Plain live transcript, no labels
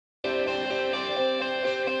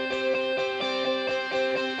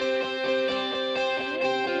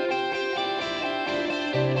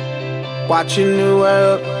Watching the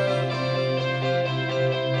world,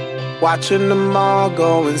 watching them all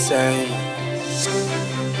go insane.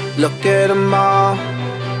 Look at them all,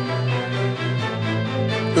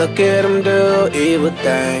 look at them do evil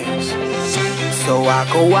things. So I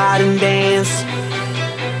go out and dance,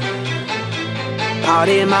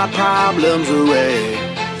 party my problems away.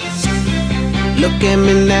 Look at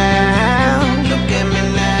me now, look at me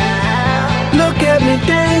now. Look at me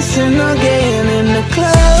dancing again in the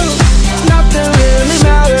club. Nothing really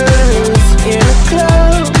matters in a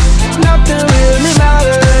club. Nothing really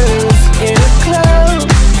matters in a club.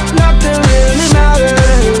 Nothing really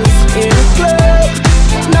matters in a club.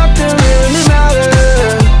 Nothing really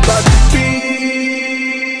matters but the beat.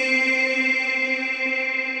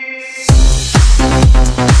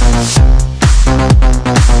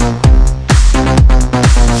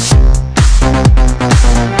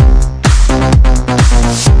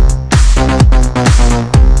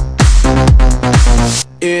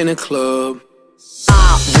 In a club, I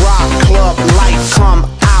rock club life, come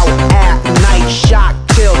out at night, shot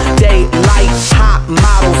till daylight, hot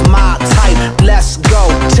models my type, let's go,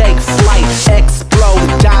 take flight, explode,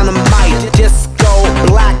 dynamite, disco,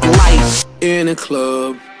 black light. In a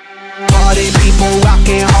club, party people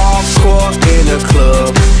rocking hardcore. In a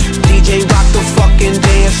club, DJ rock the fucking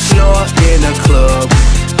dance floor. In a club,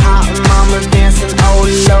 hot mama dancing, oh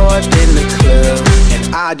Lord. In the club,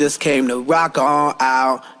 and I just came to rock on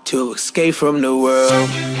out, to escape from the world.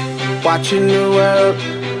 Watching the world,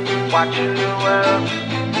 watching the world,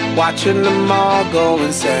 watching them all go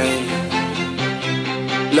insane.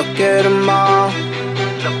 Look at them all,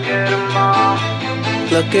 look at them all,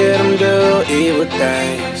 look at them do evil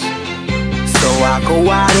things. So I go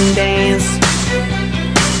out and dance,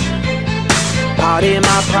 party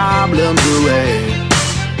my problems away.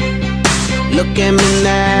 Look at me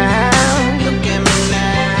now, look at me now.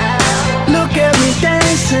 Look at me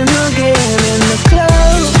dancing again in the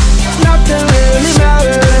club. Nothing really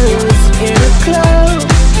matters